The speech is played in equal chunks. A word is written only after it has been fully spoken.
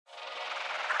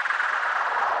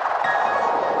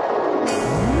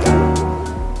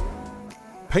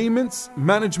payments,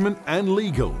 management and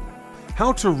legal.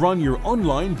 How to run your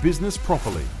online business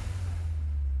properly.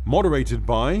 Moderated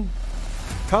by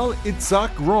Tal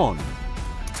Itzhak Ron,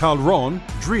 Tal Ron,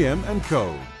 Drihem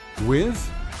Co.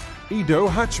 With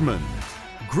Hachmon,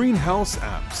 Greenhouz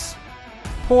Apps,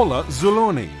 Paula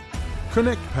Zulone,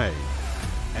 ConnectPay,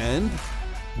 and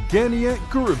Genia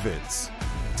Gurevitz,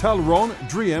 Tal Ron,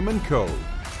 Drihem Co.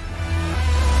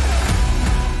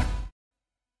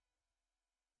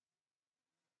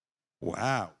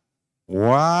 Wow.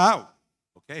 Wow.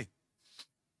 Okay.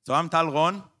 So I'm Tal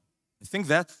Ron. I think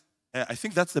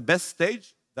that's the best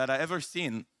stage that I ever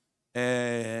seen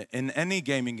in any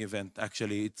gaming event,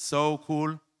 actually. It's so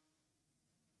cool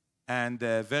and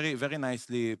very, very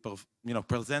nicely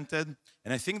presented.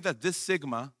 And I think that this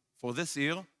Sigma for this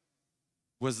year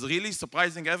was really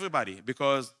surprising everybody,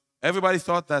 because everybody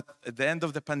thought that at the end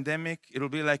of the pandemic, it'll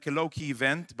be like a low-key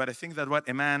event. But I think that what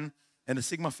Iman and the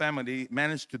Sigma family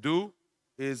managed to do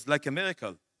is like a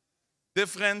miracle.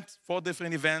 4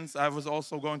 different events. I was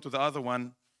also going to the other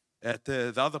one at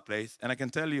the other place, and I can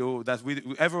tell you that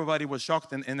everybody was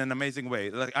shocked in an amazing way.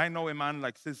 Like, I know Iman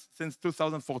like since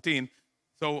 2014,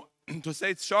 so to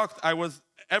say it's shocked,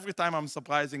 every time I'm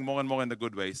surprising more and more in a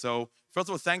good way. So first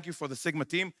of all, thank you for the Sigma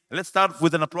team. And let's start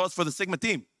with an applause for the Sigma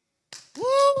team. Woo!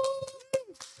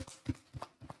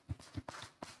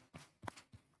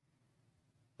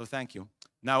 So thank you.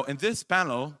 Now, in this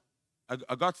panel,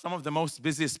 I got some of the most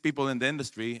busiest people in the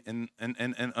industry and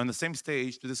on the same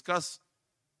stage to discuss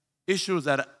issues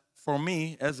that, for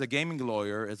me, as a gaming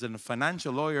lawyer, as a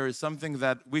financial lawyer, is something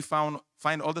that we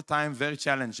find all the time very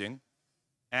challenging.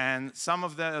 And some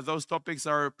of those topics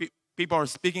are people are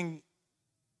speaking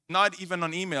not even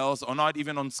on emails or not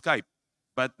even on Skype,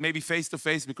 but maybe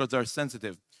face-to-face because they're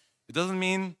sensitive. It doesn't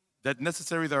mean that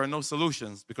necessarily there are no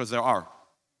solutions, because there are.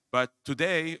 But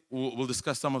today, we'll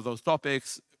discuss some of those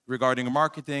topics regarding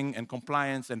marketing and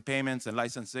compliance and payments and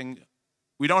licensing.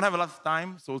 We don't have a lot of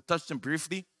time, so we'll touch them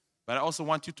briefly. But I also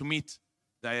want you to meet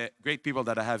the great people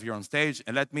that I have here on stage,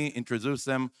 and let me introduce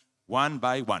them one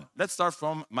by one. Let's start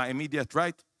from my immediate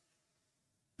right.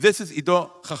 This is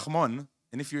Hachmon,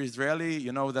 and if you're Israeli,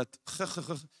 you know that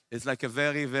is like a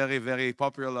very, very, very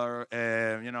popular,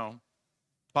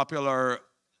 popular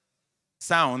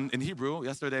sound in Hebrew.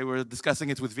 Yesterday we were discussing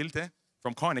it with Vilte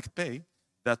from ConnectPay,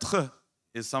 that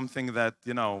is something that,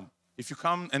 if you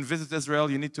come and visit Israel,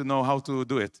 you need to know how to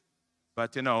do it.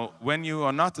 But, when you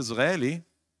are not Israeli,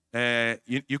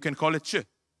 you can call it sh.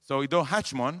 So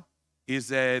Hachmon is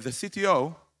the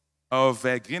CTO of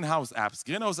Greenhouz Apps.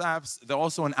 Greenhouz Apps, they're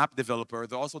also an app developer.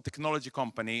 They're also a technology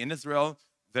company. In Israel,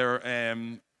 they're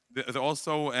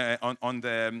also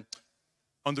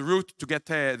on the route to get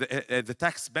the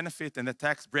tax benefit and the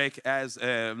tax break as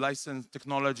a licensed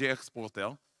technology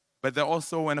exporter. But they're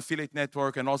also an affiliate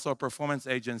network and also a performance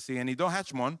agency. And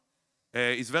Hachmon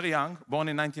is very young, born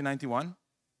in 1991.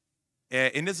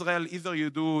 In Israel, either you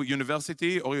do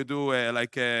university or you do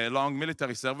like a long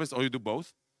military service, or you do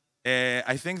both.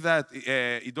 I think that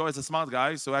Ido is a smart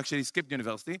guy, so actually he skipped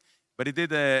university, but he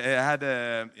had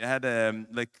a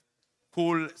like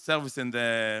cool service in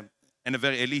a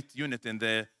very elite unit in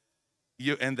the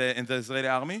Israeli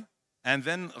army. And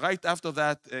then right after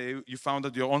that, you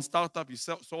founded your own startup, you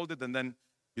sold it, and then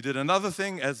you did another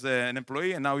thing as an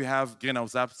employee, and now you have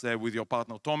Greenhouz Apps with your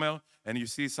partner Tomer, and you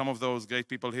see some of those great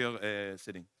people here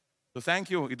sitting. So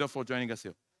thank you, Ido, for joining us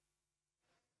here.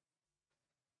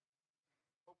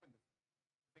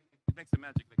 It makes the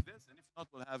magic like this, and if not,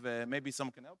 we'll have maybe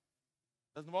someone can help.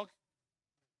 Doesn't work?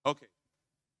 Okay.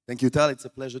 Thank you, Tal. It's a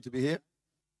pleasure to be here.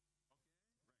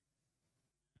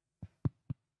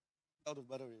 Out of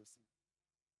batteries.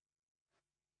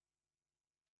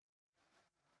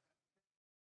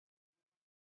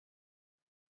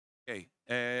 Okay.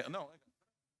 No.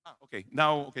 Okay.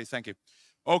 Now. Okay. Thank you.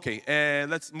 Okay.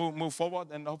 Let's move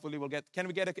forward, and hopefully we'll get. Can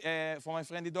we get for my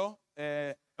friend Ido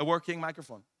a working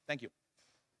microphone? Thank you.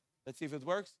 Let's see if it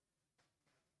works.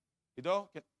 Ido,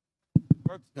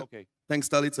 works? Okay. Thanks,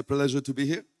 Tal. It's a pleasure to be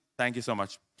here. Thank you so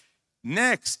much.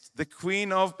 Next, the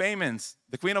Queen of Payments.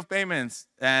 The Queen of Payments.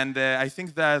 And I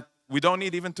think that we don't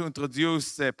need even to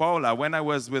introduce Paula. When I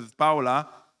was with Paula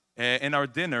in our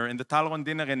dinner, in the Tal Ron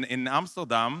dinner in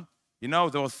Amsterdam,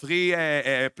 there were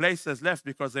 3 places left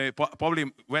because they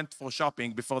probably went for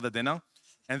shopping before the dinner.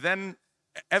 And then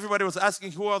everybody was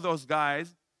asking, who are those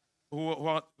guys who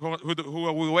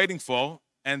are we waiting for?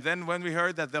 And then when we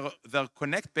heard that they're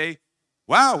ConnectPay,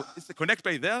 wow, is the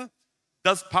ConnectPay there?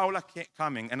 Does Paula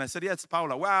coming? And I said, yeah, it's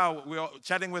Paula. Wow, we are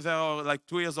chatting with her like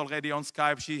 2 years already on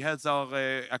Skype. She heads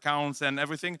our accounts and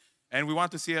everything. And we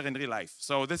want to see her in real life.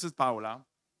 So this is Paula.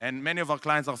 And many of our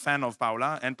clients are fans of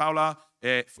Paula. And Paula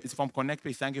is from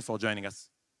ConnectPay. Thank you for joining us.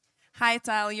 Hi,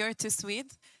 Tal. You're too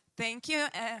sweet. Thank you.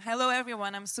 Hello,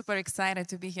 everyone. I'm super excited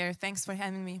to be here. Thanks for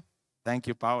having me. Thank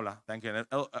you, Paula. Thank you.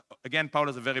 Again, Paula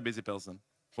is a very busy person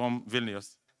from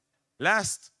Vilnius.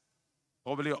 Last,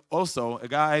 probably also a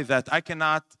guy that I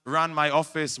cannot run my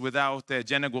office without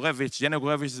Genia Gurevitz. Genia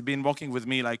Gurevitz has been working with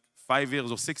me like 5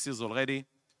 years or 6 years already.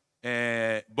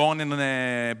 Born in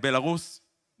Belarus,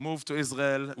 moved to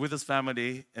Israel with his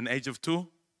family at the age of 2.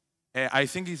 I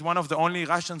think he's one of the only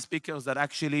Russian speakers that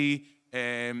actually,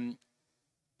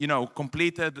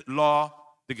 completed law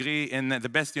degree in the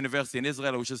best university in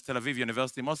Israel, which is Tel Aviv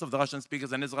University. Most of the Russian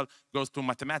speakers in Israel goes to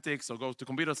mathematics or goes to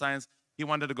computer science. He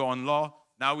wanted to go on law.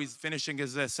 Now he's finishing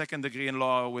his second degree in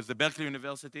law with the Berkeley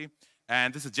University.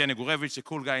 And this is Genia Gurevitz, a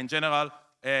cool guy in general,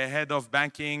 head of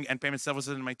banking and payment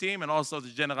services in my team, and also the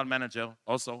general manager.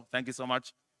 Also, thank you so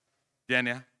much,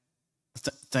 Genia.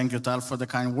 Thank you, Tal, for the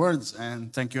kind words,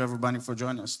 and thank you, everybody, for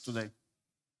joining us today.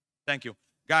 Thank you.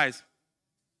 Guys,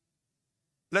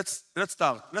 let's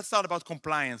start. Let's start about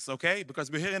compliance, okay? Because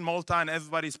we're here in Malta, and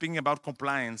everybody's speaking about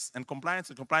compliance. And compliance,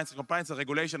 and compliance, and compliance, and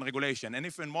regulation, regulation. And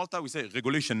if in Malta, we say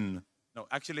regulation. No,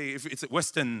 actually, if it's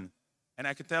Western. And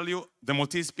I can tell you, the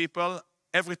Maltese people,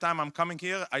 every time I'm coming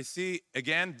here, I see,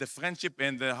 again, the friendship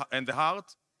and the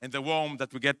heart and the warmth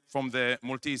that we get from the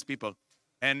Maltese people.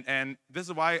 And this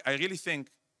is why I really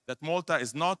think that Malta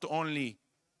is not only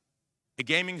a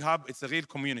gaming hub, it's a real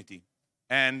community.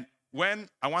 And when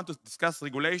I want to discuss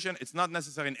regulation, it's not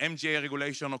necessarily an MGA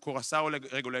regulation or Curaçao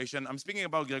regulation. I'm speaking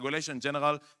about regulation in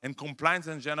general and compliance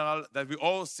in general that we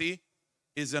all see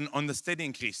is on the steady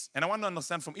increase. And I want to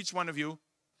understand from each one of you,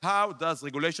 how does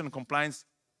regulation and compliance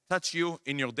touch you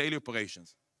in your daily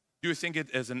operations? Do you think it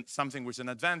is something which is an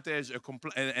advantage,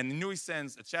 a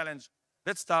nuisance, a challenge?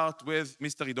 Let's start with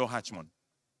Mr. Ido Hachmon.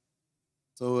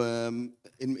 So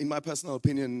in my personal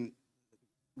opinion,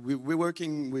 we're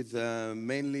working with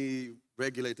mainly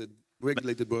regulated right.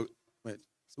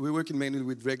 So we're working mainly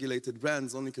with regulated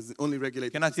brands only because only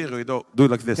regulated. Can I hear you, Ido? Do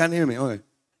it like this. Can you hear me? Okay.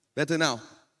 Better now.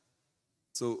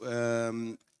 So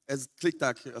as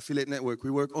ClickTac affiliate network,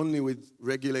 we work only with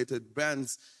regulated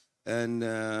brands, and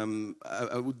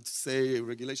I would say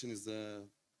regulation is a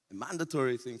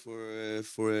mandatory thing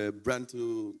for a brand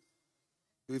to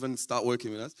even start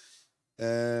working with us.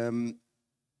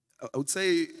 I would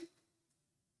say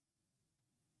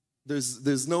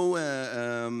there's no.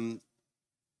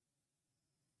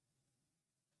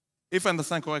 If I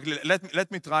understand correctly,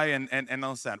 let me try and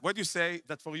understand. What you say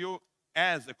that for you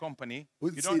as a company,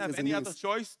 you don't have any other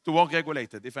choice to work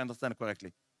regulated, if I understand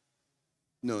correctly.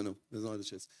 No, there's no other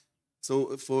choice.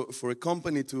 So for a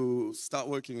company to start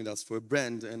working with us, for a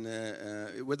brand, and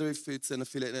whether if it's an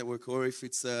affiliate network or if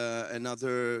it's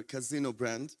another casino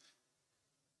brand,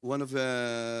 one of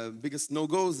the biggest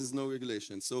no-goes is no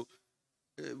regulation. So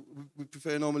we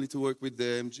prefer normally to work with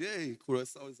the MGA.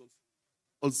 Curaçao is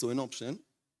also an option,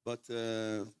 but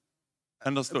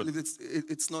understood. I believe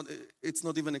it's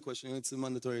not even a question. It's a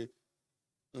mandatory.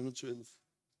 I'm not sure.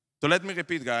 So let me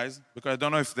repeat, guys, because I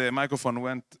don't know if the microphone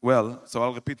went well. So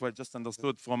I'll repeat what I just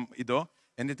understood from Ido.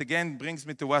 And it again brings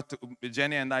me to what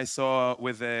Jenny and I saw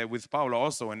with Paula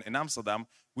also in Amsterdam.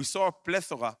 We saw a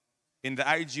plethora in the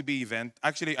IGB event.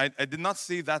 Actually, I did not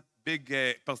see that big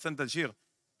percentage here.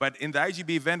 But in the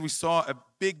IGB event, we saw a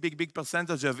big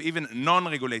percentage of even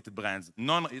non-regulated brands.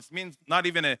 It means not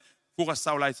even a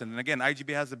Curaçao license. And again,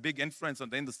 IGB has a big influence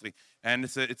on the industry. And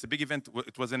it's a big event.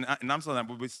 It was in Amsterdam.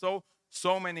 But we saw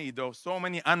so many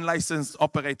unlicensed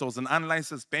operators and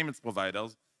unlicensed payments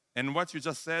providers. And what you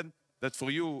just said, that for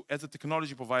you, as a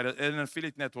technology provider, as an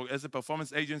affiliate network, as a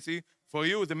performance agency, for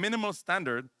you, the minimal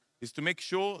standard is to make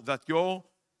sure that your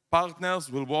partners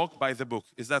will walk by the book.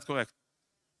 Is that correct?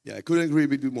 Yeah, I couldn't agree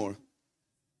with you more.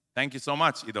 Thank you so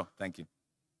much, Ido. Thank you.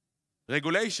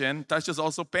 Regulation touches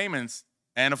also payments.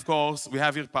 And of course, we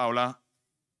have here Paula.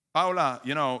 Paula,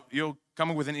 you're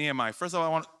coming with an EMI. First of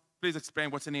all, please explain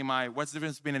what's an EMI, what's the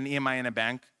difference between an EMI and a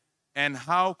bank, and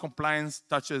how compliance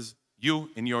touches you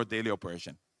in your daily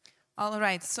operation. All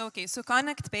right. So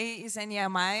ConnectPay is an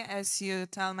EMI, as you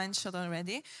Tal mentioned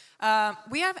already.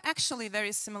 We have actually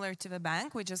very similar to the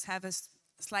bank. We just have a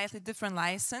slightly different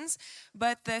license.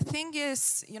 But the thing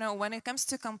is, when it comes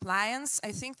to compliance,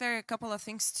 I think there are a couple of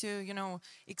things to,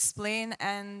 explain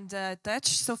and touch.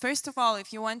 So first of all,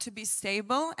 if you want to be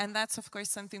stable, and that's of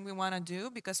course something we want to do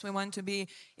because we want to be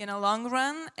in a long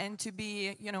run and to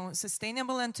be,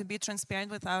 sustainable and to be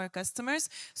transparent with our customers.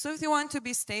 So if you want to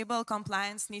be stable,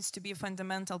 compliance needs to be a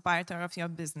fundamental part of your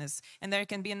business. And there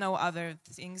can be no other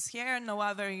things here, no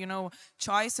other,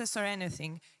 choices or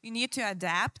anything. You need to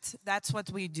adapt. That's what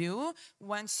what we do.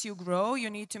 Once you grow, you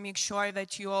need to make sure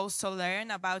that you also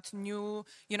learn about new,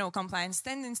 compliance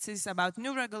tendencies, about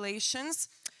new regulations.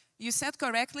 You said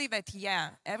correctly that, yeah,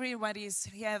 everybody is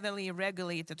heavily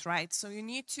regulated, right? So you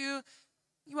need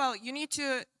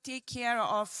to take care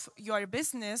of your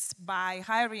business by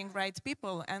hiring right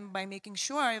people and by making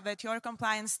sure that your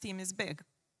compliance team is big.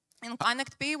 In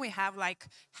ConnectPay, we have like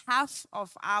half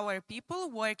of our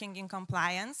people working in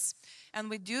compliance, and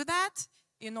we do that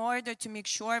in order to make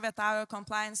sure that our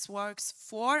compliance works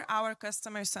for our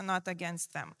customers and not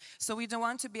against them. So we don't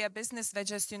want to be a business that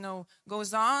just,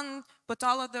 goes on, put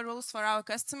all of the rules for our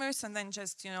customers and then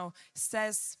just,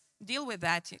 says, deal with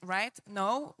that, right?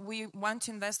 No, we want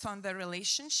to invest on the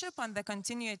relationship, on the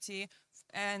continuity,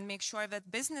 and make sure that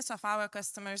business of our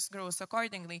customers grows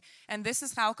accordingly. And this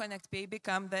is how ConnectPay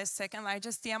become the second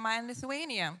largest TMI in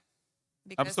Lithuania.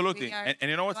 Absolutely. And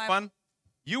you know what's fun?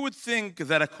 You would think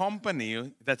that a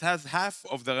company that has half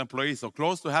of their employees or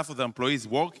close to half of their employees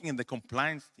working in the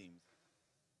compliance team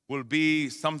will be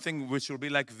something which will be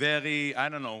like very, I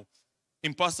don't know,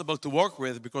 impossible to work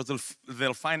with, because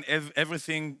they'll find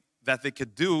everything that they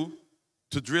could do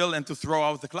to drill and to throw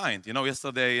out the client.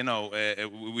 Yesterday,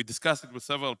 we discussed it with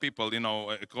several people,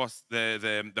 across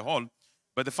the hall.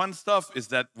 But the fun stuff is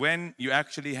that when you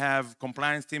actually have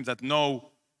compliance teams that know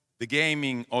the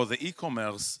gaming or the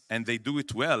e-commerce and they do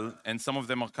it well, and some of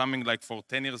them are coming like for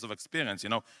 10 years of experience.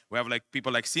 We have like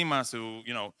people like Simas who,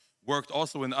 worked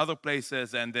also in other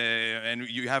places, and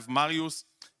you have Marius.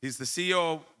 He's the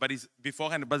CEO, but he's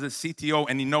beforehand was the CTO,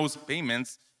 and he knows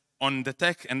payments on the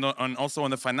tech and also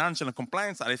on the financial and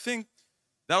compliance side. I think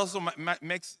that also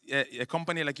makes a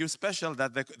company like you special,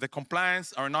 that the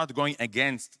compliance are not going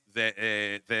against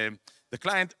the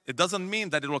client. It doesn't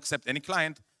mean that it will accept any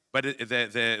client, but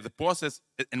the process,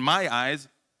 in my eyes,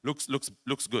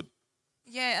 looks good.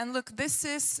 Yeah, and look, this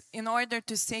is in order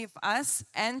to save us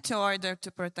and in order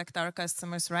to protect our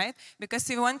customers, right? Because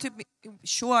you want to be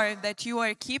sure that you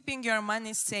are keeping your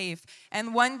money safe.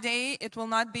 And one day it will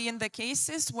not be in the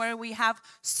cases where we have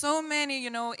so many,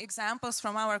 examples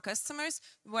from our customers,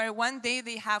 where one day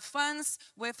they have funds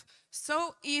with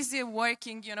so easy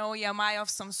working, EMI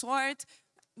of some sort,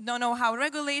 don't know how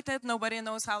regulated, nobody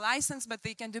knows how licensed, but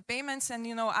they can do payments, and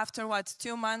after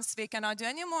 2 months they cannot do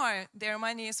anymore. Their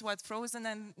money is frozen,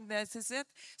 and this is it.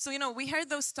 So we heard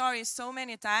those stories so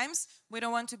many times. We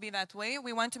don't want to be that way.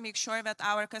 We want to make sure that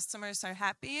our customers are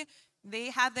happy. They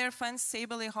have their funds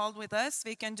stably held with us.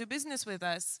 They can do business with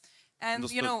us. And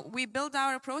we build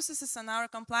our processes and our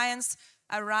compliance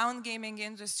around gaming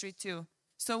industry too.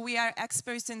 So we are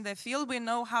experts in the field. We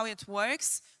know how it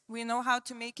works. We know how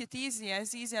to make it easy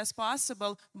as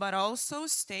possible, but also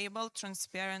stable,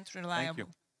 transparent, reliable.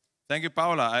 Thank you,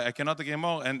 Paula. I cannot agree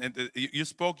more. And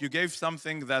you gave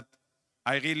something that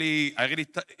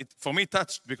for me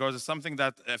touched, because it's something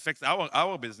that affects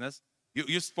our business.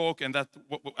 You spoke, and that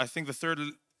I think the third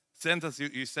sentence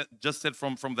you just said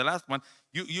from the last one,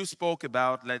 you spoke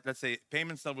about, let's say,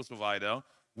 payment service provider,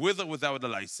 with or without a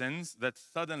license, that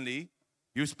suddenly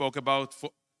you spoke about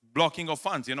blocking of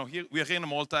funds. We're here in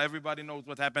Malta. Everybody knows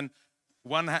what happened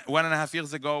 1.5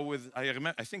 years ago with, I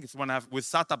think it's 1.5, with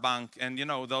SATA Bank, and there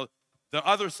are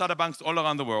other SATA banks all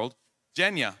around the world.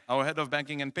 Genia, our head of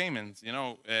banking and payments,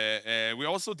 we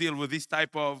also deal with this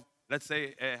type of, let's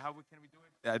say, how can we do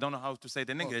it? I don't know how to say it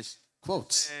in English.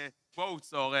 Quotes.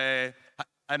 Quotes, or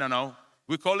I don't know.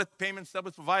 We call it payment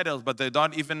service providers, but they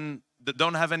don't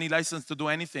have any license to do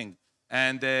anything.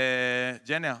 And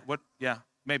Genia,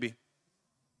 maybe.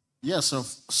 Yeah, so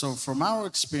from our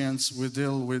experience, we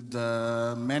deal with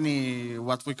many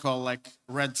what we call like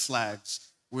red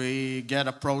flags. We get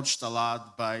approached a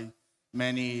lot by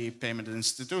many payment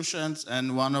institutions,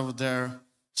 and one of their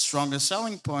strongest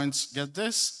selling points, get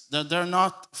this, that they're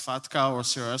not FATCA or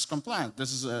CRS compliant.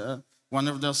 This is one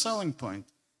of their selling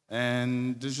points.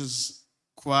 And this is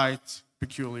quite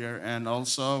peculiar and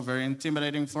also very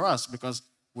intimidating for us, because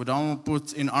we don't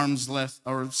put in arm's length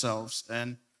ourselves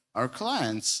and our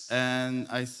clients. And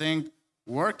I think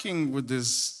working with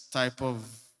this type of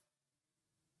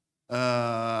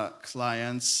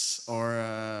clients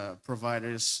or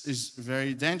providers is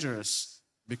very dangerous,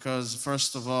 because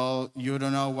first of all, you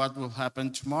don't know what will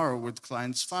happen tomorrow with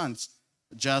clients' funds.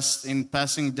 Just in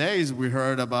passing days, we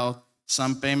heard about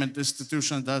some payment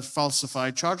institutions that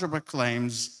falsify chargeback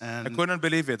claims. And I couldn't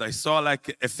believe it. I saw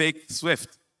like a fake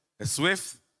SWIFT, a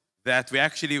SWIFT that we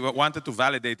actually wanted to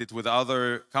validate it with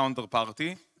other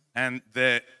counterparty, and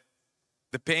the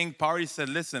paying party said,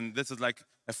 listen, this is like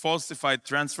a falsified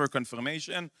transfer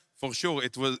confirmation. For sure,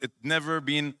 it never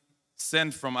been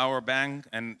sent from our bank,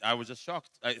 and I was just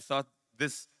shocked. I thought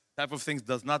this type of things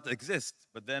does not exist.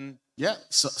 But then, yeah.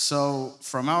 So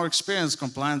from our experience,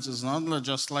 compliance is not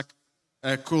just like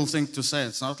a cool thing to say.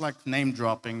 It's not like name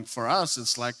dropping. For us,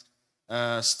 it's like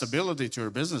stability to your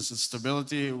business. It's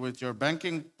stability with your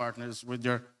banking partners, with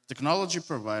your technology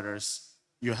providers.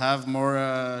 You have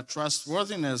more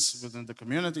trustworthiness within the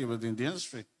community, within the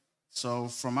industry. So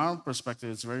from our perspective,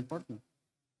 it's very important.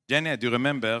 Genia, do you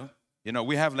remember,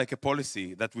 we have like a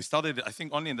policy that we started, I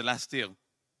think, only in the last year.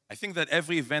 I think that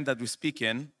every event that we speak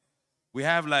in, we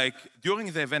have like,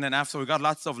 during the event and after, we got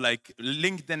lots of like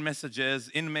LinkedIn messages,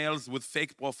 emails with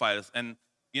fake profiles. And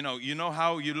you know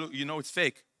how you know it's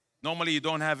fake. Normally you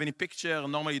don't have any picture,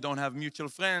 normally you don't have mutual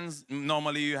friends,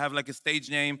 normally you have like a stage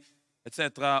name,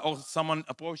 etc. Or someone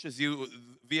approaches you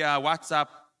via WhatsApp.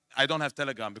 I don't have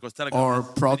Telegram because Telegram. Or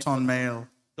Proton Mail.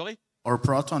 Sorry? Or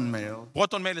Proton Mail.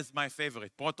 Proton Mail is my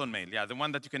favorite. Proton Mail, yeah, the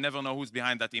one that you can never know who's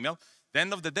behind that email. At the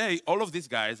end of the day, all of these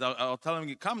guys are telling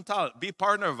me, come Tal, be a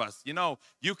partner of us.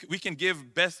 We can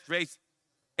give best rates,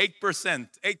 8%,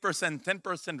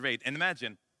 10% rate. And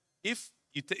imagine, if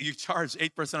you charge 8%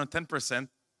 or 10%,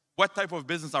 what type of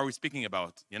business are we speaking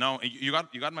about? You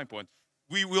got my point.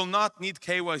 We will not need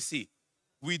KYC.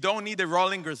 We don't need a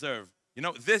rolling reserve.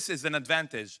 This is an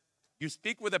advantage. You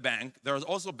speak with a bank. There's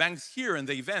also banks here in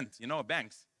the event,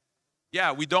 banks.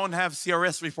 Yeah, we don't have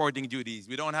CRS reporting duties.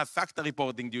 We don't have factor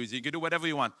reporting duties. You can do whatever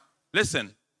you want.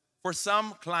 Listen, for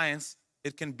some clients,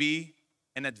 it can be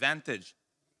an advantage.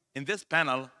 In this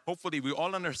panel, hopefully we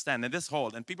all understand, in this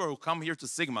hall, and people who come here to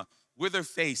Sigma with their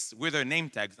face, with their name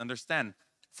tags, understand,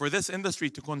 for this industry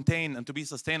to contain and to be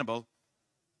sustainable,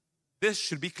 this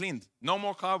should be cleaned. No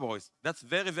more cowboys. That's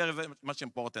very, very, very much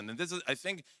important. And this is, I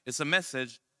think, it's a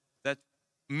message that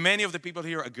many of the people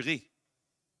here agree.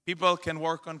 People can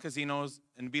work on casinos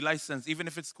and be licensed, even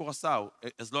if it's Curaçao,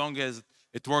 as long as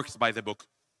it works by the book.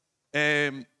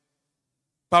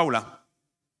 Paula,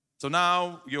 so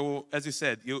now as you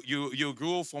said, you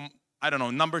grew from, I don't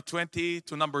know, number 20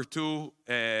 to number 2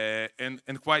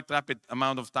 in quite rapid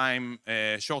amount of time,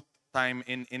 short time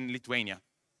in Lithuania,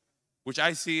 which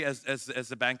I see as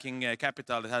a banking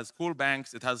capital. It has cool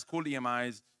banks, it has cool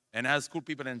EMIs, and it has cool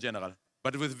people in general,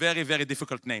 but with very, very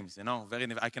difficult names,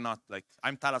 I cannot,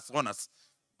 I'm Tal Ron,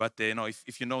 but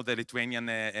if you know the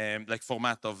Lithuanian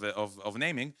format of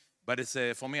naming, but it's,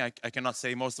 for me, I cannot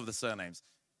say most of the surnames.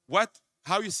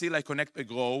 How you see ConnectPay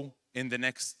grow in the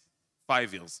next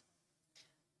 5 years?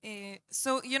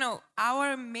 So,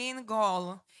 our main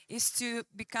goal is to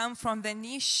become from the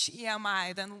niche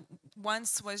EMI that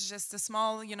once was just a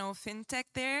small, fintech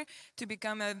there, to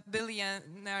become a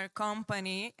billionaire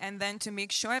company, and then to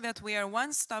make sure that we are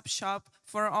one-stop shop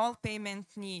for all payment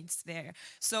needs there.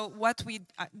 So what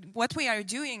we are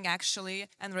doing actually,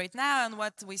 and right now, and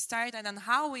what we started, and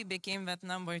how we became that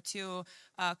number 2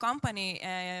 company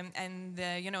and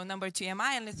number 2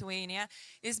 EMI in Lithuania,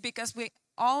 is because we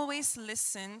always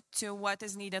listen to what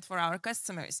is needed for our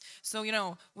customers. So,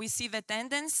 we see the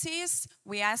tendencies,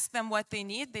 we ask them what they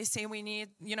need. They say we need,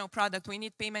 product, we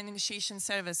need payment initiation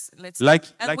service.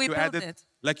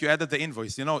 Like you added the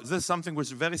invoice. This is something which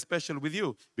is very special with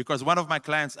you, because one of my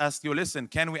clients asked you, listen,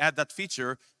 can we add that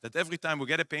feature that every time we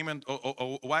get a payment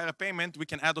or wire a payment, we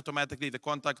can add automatically the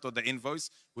contract or the invoice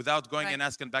without going and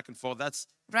asking back and forth. That's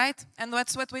right. And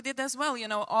that's what we did as well.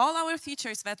 All our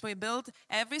features that we build,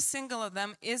 every single of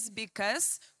them is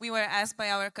because we were asked by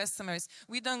our customers.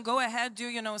 We don't go ahead,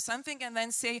 do, something and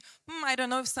then say, I don't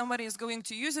know if somebody is going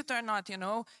to use it or not,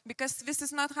 because this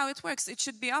is not how it works. It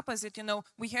should be opposite.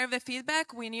 We hear the feedback.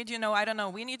 We need, I don't know,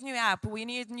 we need new app, we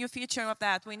need new feature of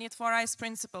that, we need 4 eyes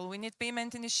principle, we need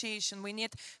payment initiation, we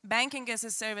need banking as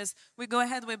a service. We go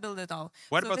ahead, we build it all.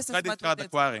 What about credit card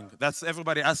acquiring? That's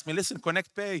everybody asks me, listen,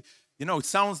 ConnectPay, it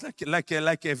sounds like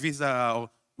a Visa, or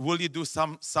will you do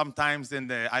sometimes in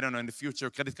the, I don't know, in the future,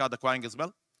 credit card acquiring as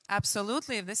well?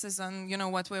 Absolutely. This is on,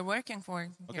 what we're working for.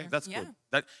 Okay, that's good.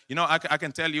 That, I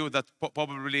can tell you that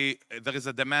probably there is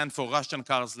a demand for Russian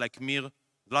cars like Mir.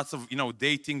 Lots of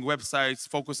dating websites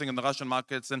focusing on the Russian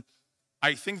markets, and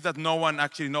I think that no one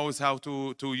actually knows how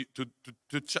to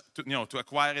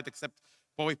acquire it except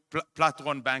probably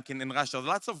Platron Bank in Russia.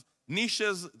 Lots of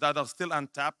niches that are still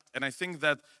untapped, and I think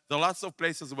that there are lots of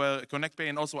places where ConnectPay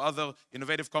and also other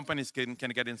innovative companies can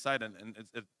get inside, and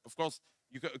of course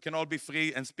you can all be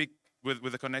free and speak with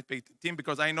the ConnectPay team,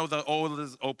 because I know they're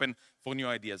always open for new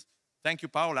ideas. Thank you,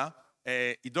 Paula.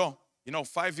 Ido,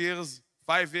 5 years.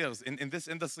 5 years in this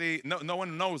industry, no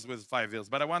one knows with 5 years,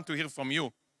 but I want to hear from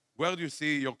you. Where do you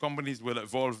see your companies will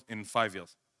evolve in 5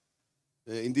 years?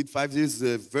 Indeed, 5 years is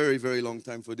a very, very long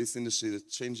time for this industry.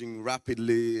 It's changing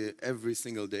rapidly every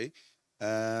single day.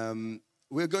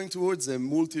 we're going towards a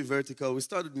multi-vertical. We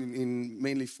started in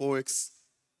mainly Forex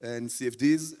and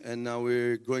CFDs, and now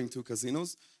we're going to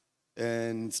casinos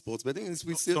and sports betting. And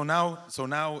we still So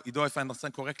now, Ido, if I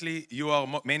understand correctly, you are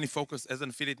mainly focused as an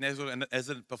affiliate network and as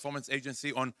a performance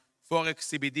agency on Forex,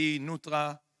 CBD,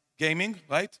 Nutra, gaming,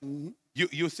 right?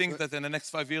 You think that in the next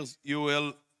 5 years you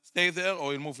will stay there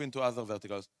or you'll move into other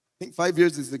verticals? I think 5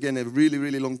 years is, again, a really,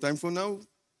 really long time from now.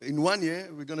 In 1 year,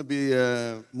 we're going to be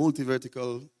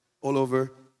multi-vertical all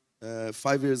over.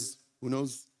 5 years, who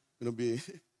knows? Going to be...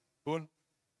 Cool.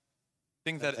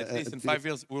 Think that at least in 5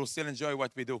 years we'll still enjoy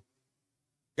what we do.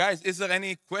 Guys, is there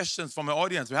any questions from the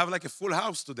audience? We have like a full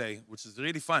house today, which is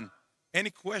really fun. Any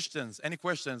questions? Any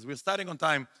questions? We're starting on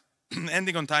time,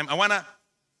 ending on time. I want to,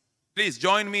 please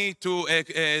join me to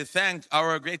thank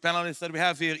our great panelists that we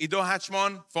have here. Ido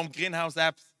Hachmon from Greenhouz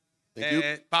Apps. Thank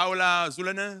you. Paula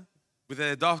Zulone with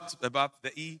a dot above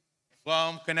the E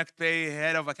from ConnectPay,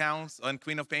 Head of Accounts and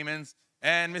Queen of Payments.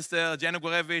 And Mr.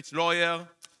 Gurevitz, lawyer.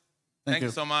 Thank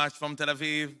you so much from Tel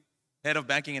Aviv, Head of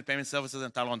Banking and Payment Services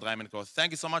and Tal Ron Drihem Co.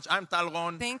 Thank you so much. I'm Tal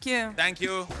Ron. Thank you. Thank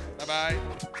you.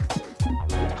 Bye-bye.